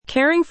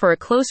Caring for a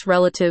close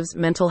relative's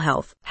mental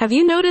health. Have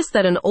you noticed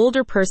that an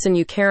older person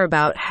you care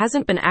about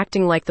hasn't been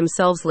acting like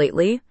themselves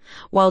lately?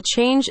 While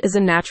change is a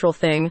natural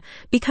thing,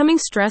 becoming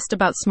stressed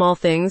about small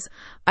things,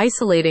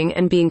 isolating,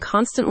 and being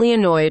constantly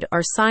annoyed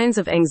are signs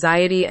of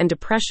anxiety and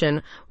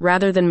depression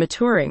rather than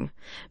maturing.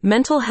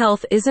 Mental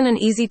health isn't an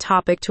easy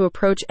topic to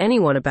approach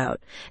anyone about,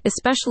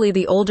 especially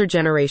the older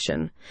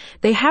generation.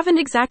 They haven't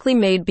exactly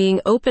made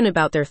being open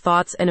about their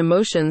thoughts and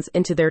emotions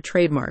into their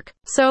trademark.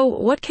 So,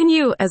 what can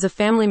you, as a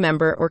family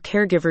member or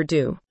caregiver,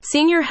 do?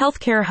 Senior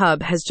Healthcare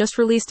Hub has just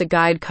released a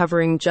guide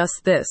covering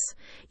just this.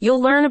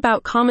 You'll learn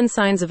about common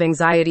signs of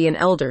anxiety in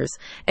elders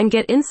and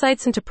get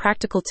insights into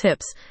practical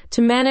tips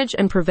to manage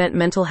and prevent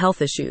mental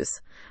health issues.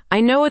 I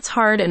know it's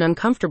hard and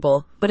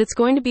uncomfortable, but it's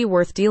going to be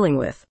worth dealing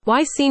with.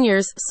 Why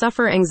seniors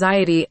suffer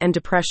anxiety and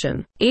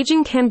depression.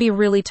 Aging can be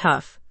really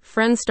tough.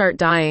 Friends start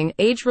dying,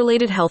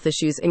 age-related health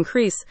issues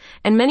increase,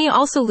 and many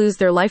also lose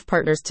their life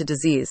partners to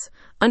disease.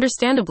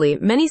 Understandably,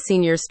 many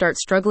seniors start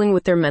struggling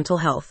with their mental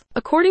health.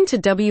 According to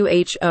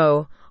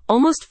WHO,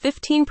 almost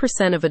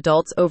 15% of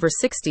adults over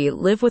 60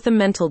 live with a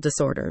mental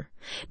disorder.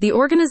 The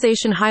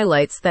organization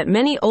highlights that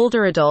many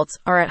older adults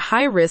are at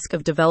high risk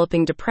of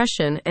developing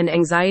depression and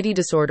anxiety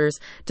disorders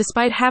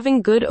despite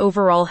having good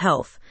overall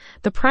health.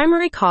 The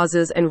primary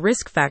causes and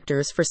risk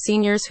factors for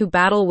seniors who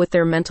battle with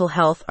their mental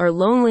health are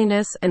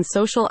loneliness and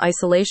social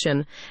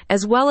isolation,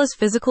 as well as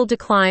physical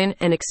decline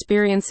and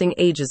experiencing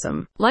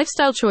ageism.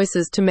 Lifestyle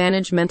choices to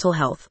manage mental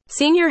health.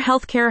 Senior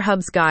Healthcare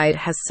Hub's guide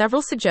has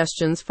several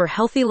suggestions for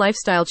healthy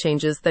lifestyle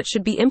changes that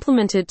should be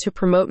implemented to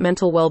promote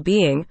mental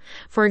well-being.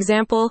 For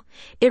example,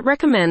 it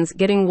recommends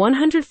getting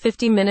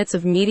 150 minutes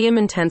of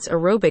medium-intense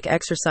aerobic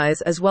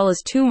exercise as well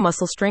as 2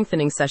 muscle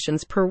strengthening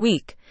sessions per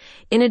week.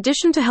 In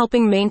addition to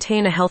helping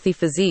maintain a healthy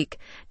physique,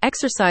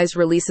 exercise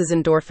releases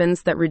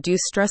endorphins that reduce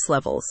stress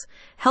levels.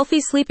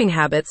 Healthy sleeping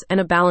habits and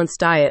a balanced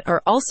diet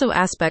are also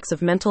aspects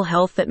of mental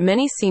health that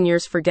many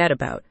seniors forget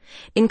about.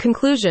 In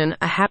conclusion,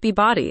 a happy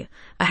body,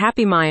 a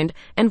happy mind,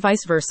 and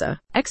vice versa.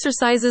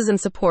 Exercises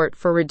and support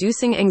for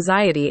reducing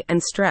anxiety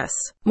and stress.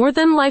 More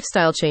than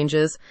lifestyle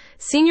changes,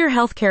 Senior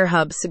Healthcare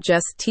Hub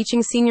suggests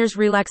teaching seniors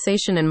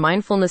relaxation and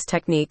mindfulness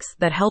techniques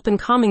that help in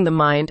calming the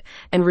mind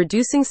and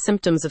reducing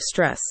symptoms of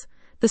stress.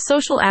 The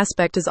social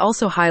aspect is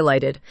also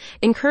highlighted,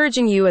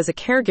 encouraging you as a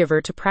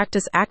caregiver to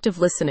practice active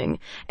listening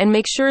and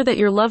make sure that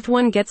your loved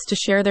one gets to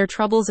share their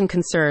troubles and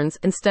concerns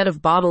instead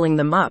of bottling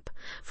them up.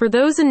 For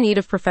those in need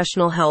of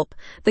professional help,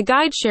 the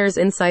guide shares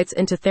insights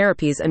into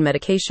therapies and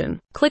medication.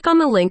 Click on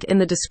the link in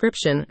the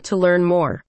description to learn more.